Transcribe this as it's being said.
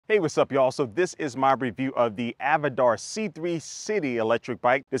Hey, what's up, y'all? So this is my review of the Avadar C3-City electric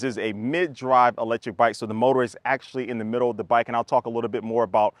bike. This is a mid-drive electric bike, so the motor is actually in the middle of the bike, and I'll talk a little bit more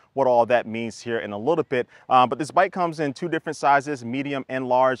about what all that means here in a little bit. But this bike comes in two different sizes, medium and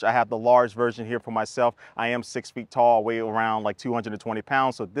large. I have the large version here for myself. I am 6 feet tall, weigh around like 220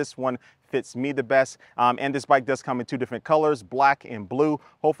 pounds, so this one fits me the best. And this bike does come in two different colors, black and blue.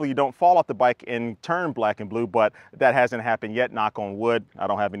 Hopefully you don't fall off the bike and turn black and blue, but that hasn't happened yet, knock on wood. I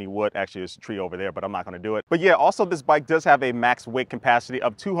don't have any wood. Actually, there's a tree over there, but I'm not gonna do it. But yeah, also this bike does have a max weight capacity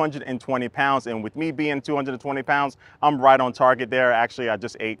of 220 pounds. And with me being 220 pounds, I'm right on target there. Actually, I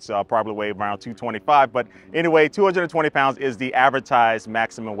just ate, so I'll probably weigh around 225. But anyway, 220 pounds is the advertised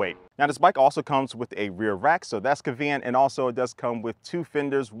maximum weight. Now this bike also comes with a rear rack, so that's convenient, and also it does come with two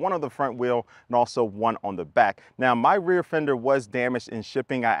fenders, one on the front wheel and also one on the back. Now my rear fender was damaged in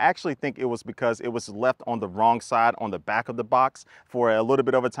shipping. I actually think it was because it was left on the wrong side on the back of the box for a little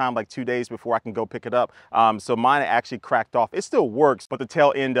bit of a time, like 2 days before I can go pick it up. So mine actually cracked off. It still works, but the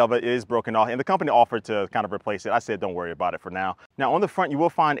tail end of it is broken off, and the company offered to kind of replace it. I said don't worry about it for now. Now on the front you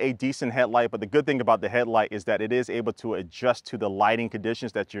will find a decent headlight, but the good thing about the headlight is that it is able to adjust to the lighting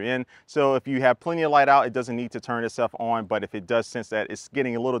conditions that you're in. So if you have plenty of light out, it doesn't need to turn itself on, but if it does sense that it's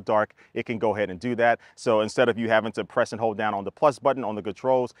getting a little dark, it can go ahead and do that. So instead of you having to press and hold down on the plus button on the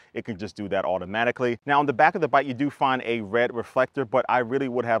controls, it can just do that automatically. Now on the back of the bike, you do find a red reflector, but I really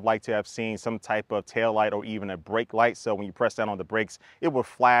would have liked to have seen some type of tail light or even a brake light. So when you press down on the brakes, it will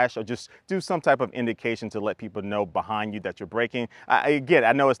flash or just do some type of indication to let people know behind you that you're braking. Again,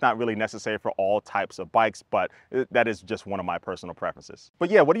 I know it's not really necessary for all types of bikes, but that is just one of my personal preferences. But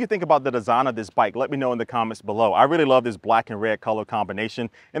yeah, what do you think about the design of this bike? Let me know in the comments below. I really love this black and red color combination,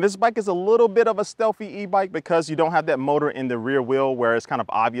 and this bike is a little bit of a stealthy e-bike because you don't have that motor in the rear wheel where it's kind of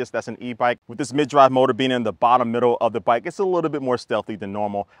obvious that's an e-bike. With this mid-drive motor being in the bottom middle of the bike, it's a little bit more stealthy than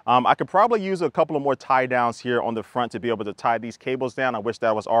normal. I could probably use a couple of more tie downs here on the front to be able to tie these cables down. I wish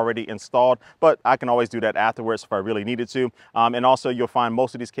that was already installed, but I can always do that afterwards if I really needed to. And also you'll find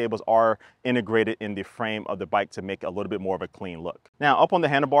most of these cables are integrated in the frame of the bike to make a little bit more of a clean look. Now up on the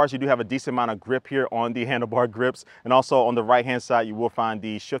handlebars, you do have a decent amount of grip here on the handlebar grips, and also on the right hand side you will find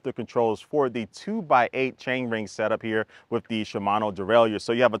the shifter controls for the 2x8 chainring setup here with the Shimano derailleur.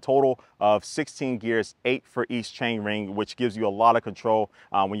 So you have a total of 16 gears, 8 for each chainring, which gives you a lot of control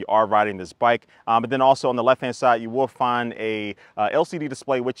when you are riding this bike. But then also on the left hand side you will find a LCD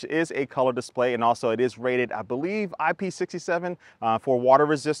display, which is a color display, and also it is rated, I believe, IP67 for water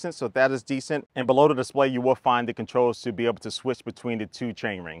resistance, so that is decent. And below the display you will find the controls to be able to switch between the two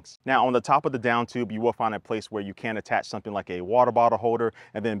chain rings. Now on the top of the down tube you will find a place where you can attach something like a water bottle holder,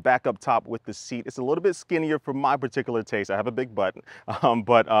 and then back up top with the seat, it's a little bit skinnier for my particular taste. I have a big butt,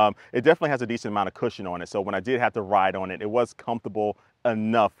 but it definitely has a decent amount of cushion on it, so when I did have to ride on it, it was comfortable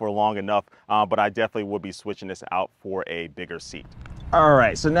enough for long enough, but I definitely would be switching this out for a bigger seat. All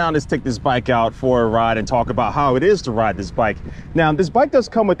right, so now let's take this bike out for a ride and talk about how it is to ride this bike. Now, this bike does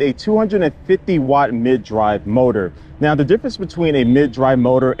come with a 250 watt mid-drive motor. Now, the difference between a mid-drive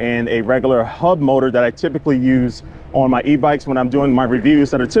motor and a regular hub motor that I typically use on my e-bikes when I'm doing my reviews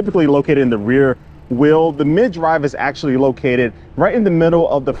that are typically located in the rear wheel, the mid-drive is actually located right in the middle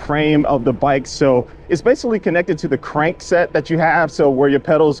of the frame of the bike. So it's basically connected to the crank set that you have, so where your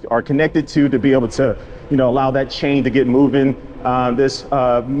pedals are connected to be able to, allow that chain to get moving. This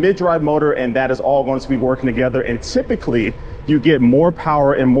mid-drive motor and that is all going to be working together, and typically you get more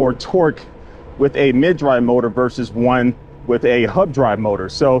power and more torque with a mid-drive motor versus one with a hub drive motor.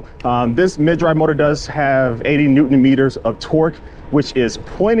 So this mid-drive motor does have 80 Newton meters of torque, which is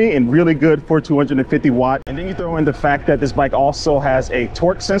plenty and really good for 250 watt. And then you throw in the fact that this bike also has a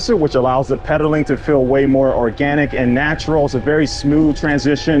torque sensor, which allows the pedaling to feel way more organic and natural. It's a very smooth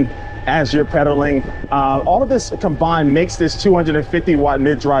transition as you're pedaling. All of this combined makes this 250 watt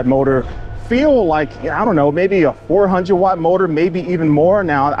mid-drive motor feel like, I don't know, maybe a 400 watt motor, maybe even more.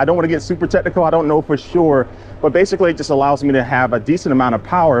 Now, I don't want to get super technical, I don't know for sure, but basically it just allows me to have a decent amount of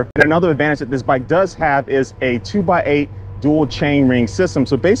power. And another advantage that this bike does have is a 2x8 dual chain ring system.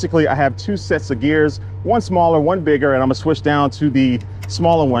 So basically I have two sets of gears, one smaller, one bigger, and I'm gonna switch down to the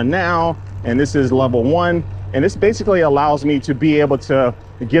smaller one now, and this is level 1. And this basically allows me to be able to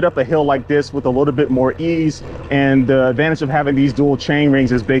get up a hill like this with a little bit more ease. And the advantage of having these dual chain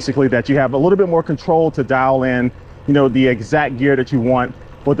rings is basically that you have a little bit more control to dial in, the exact gear that you want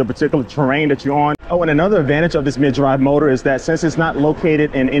for the particular terrain that you're on. Oh, and another advantage of this mid-drive motor is that since it's not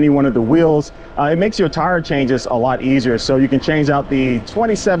located in any one of the wheels, it makes your tire changes a lot easier. So you can change out the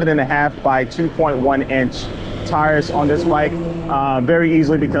 27.5 by 2.1 inch tires on this bike very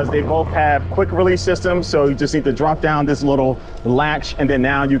easily because they both have quick release systems. So you just need to drop down this little latch and then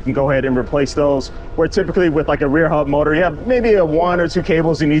now you can go ahead and replace those. Where typically with like a rear hub motor, you have maybe one or two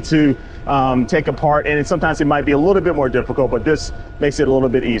cables you need to take apart, and sometimes it might be a little bit more difficult, but this makes it a little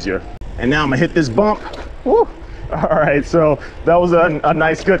bit easier. And now I'm gonna hit this bump. Woo. All right, so that was a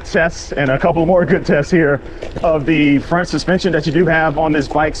nice good test and a couple more good tests here of the front suspension that you do have on this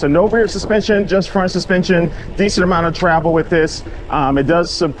bike. So no rear suspension, just front suspension, decent amount of travel with this. It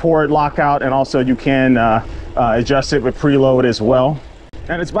does support lockout, and also you can adjust it with preload as well.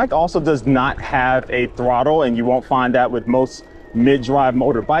 And this bike also does not have a throttle, and you won't find that with most mid-drive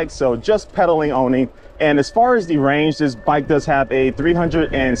motor bikes, so just pedaling only. And as far as the range, this bike does have a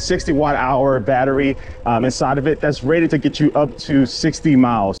 360 watt-hour battery inside of it that's rated to get you up to 60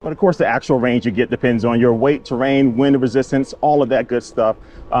 miles. But of course, the actual range you get depends on your weight, terrain, wind resistance, all of that good stuff.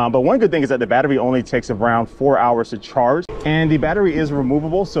 But one good thing is that the battery only takes around 4 hours to charge, and the battery is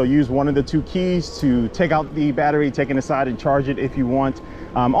removable. So use one of the two keys to take out the battery, take it aside and charge it if you want.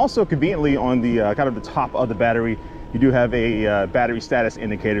 Also conveniently on the kind of the top of the battery, you do have a battery status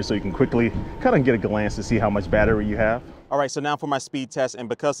indicator, so you can quickly kind of get a glance to see how much battery you have. All right, so now for my speed test, and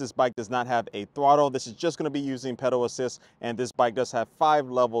because this bike does not have a throttle, this is just gonna be using pedal assist, and this bike does have 5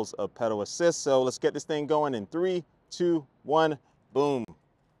 levels of pedal assist. So let's get this thing going in 3, 2, 1, boom.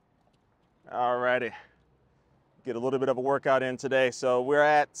 All righty, get a little bit of a workout in today. So we're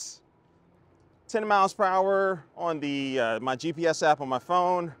at 10 miles per hour on the my GPS app on my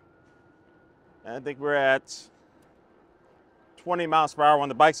phone. And I think we're at 20 miles per hour on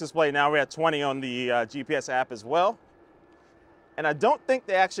the bike's display. Now we're at 20 on the GPS app as well. And I don't think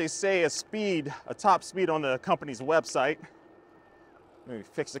they actually say a top speed on the company's website. Let me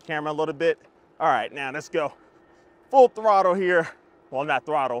fix the camera a little bit. All right, now let's go. Full throttle here. Well, not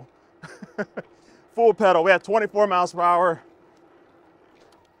throttle. Full pedal. We have 24 miles per hour.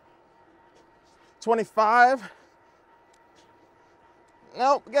 25.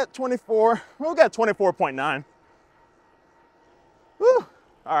 Nope, we got 24. We got 24.9. Woo.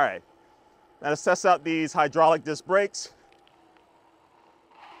 All right, now let's test out these hydraulic disc brakes.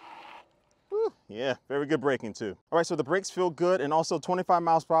 Woo. Yeah, very good braking too. All right, so the brakes feel good, and also 25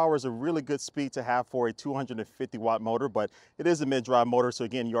 miles per hour is a really good speed to have for a 250 watt motor, but it is a mid-drive motor, so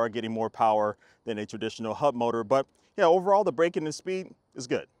again, you are getting more power than a traditional hub motor. But yeah, overall, the braking and speed is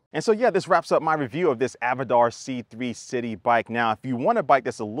good. And so yeah, this wraps up my review of this Avadar C3-City bike. Now, if you want a bike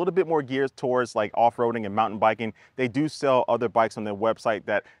that's a little bit more geared towards like off-roading and mountain biking, they do sell other bikes on their website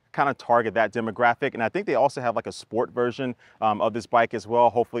that kind of target that demographic. And I think they also have like a sport version of this bike as well.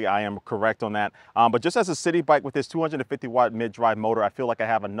 Hopefully I am correct on that. But just as a city bike with this 250 watt mid-drive motor, I feel like I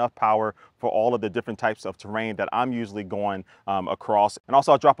have enough power for all of the different types of terrain that I'm usually going across. And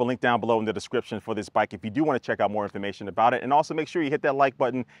also I'll drop a link down below in the description for this bike if you do want to check out more information about it. And also make sure you hit that like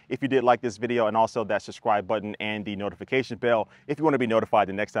button if you did like this video, and also that subscribe button and the notification bell if you want to be notified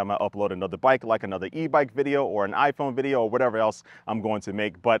the next time I upload another bike, like another e-bike video or an iPhone video or whatever else I'm going to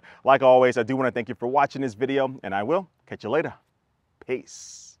make. But like always, I do want to thank you for watching this video, and I will catch you later.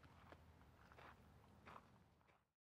 Peace.